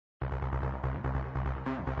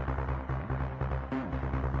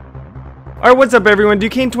Alright, what's up everyone,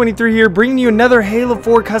 ducain23 here, bringing you another Halo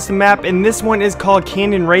 4 custom map, and this one is called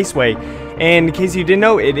Canyon Raceway. And in case you didn't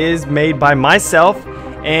know, it is made by myself,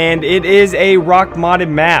 and it is a rock modded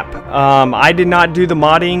map. I did not do the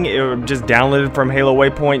modding, it was just downloaded from Halo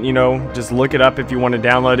Waypoint, you know, just look it up if you want to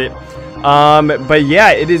download it. But yeah,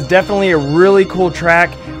 it is definitely a really cool track.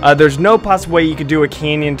 There's no possible way you could do a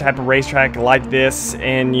canyon type of racetrack like this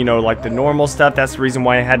and, you know, like the normal stuff. That's the reason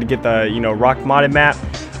why I had to get the, you know, rock modded map.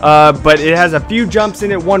 But it has a few jumps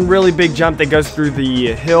in it, one really big jump that goes through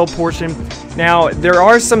the hill portion. Now, there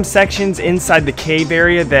are some sections inside the cave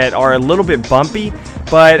area that are a little bit bumpy,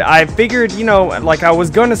 but I figured, you know, like I was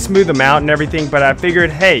going to smooth them out and everything, but I figured,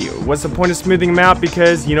 hey, what's the point of smoothing them out?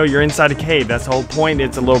 Because, you know, you're inside a cave. That's the whole point.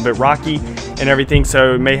 It's a little bit rocky and everything,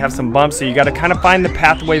 so it may have some bumps, so you got to kind of find the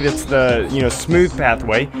pathway that's the, you know, smooth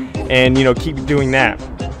pathway and, you know, keep doing that.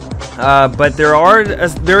 But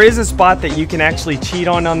there is a spot that you can actually cheat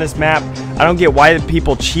on this map. I don't get why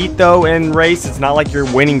people cheat though in race. It's not like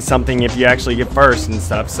you're winning something if you actually get first and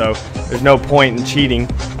stuff, so there's no point in cheating.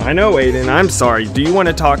 I know, Aiden, I'm sorry. Do you want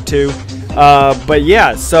to talk too? But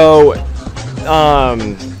yeah, so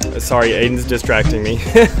sorry, Aiden's distracting me.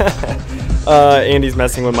 Andy's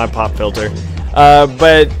messing with my pop filter.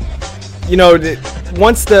 But you know,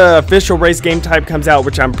 once the official race game type comes out,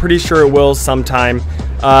 which I'm pretty sure it will sometime,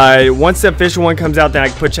 once the official one comes out, then I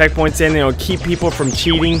can put checkpoints in and it'll keep people from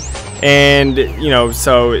cheating, and you know,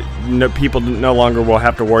 so people no longer will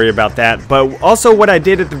have to worry about that. But also what I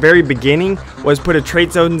did at the very beginning was put a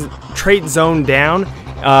trait zone down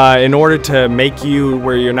in order to make you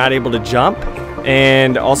where you're not able to jump,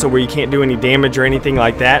 and also where you can't do any damage or anything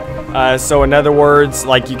like that. So in other words,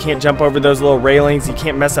 like you can't jump over those little railings, you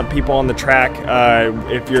can't mess up people on the track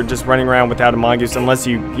if you're just running around without a mongoose, unless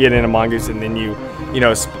you get in a mongoose and then you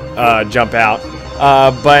know, jump out.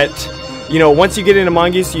 But you know, once you get in a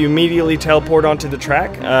mongoose, you immediately teleport onto the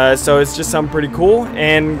track. So it's just something pretty cool.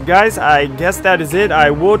 And guys, I guess that is it. I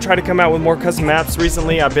will try to come out with more custom maps.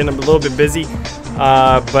 Recently I've been a little bit busy,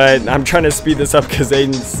 but I'm trying to speed this up because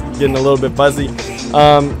Aiden's getting a little bit fuzzy.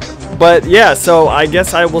 But yeah, so I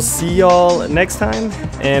guess I will see y'all next time,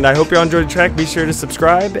 and I hope y'all enjoyed the track. Be sure to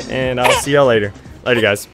subscribe, and I'll see y'all later. Later, guys.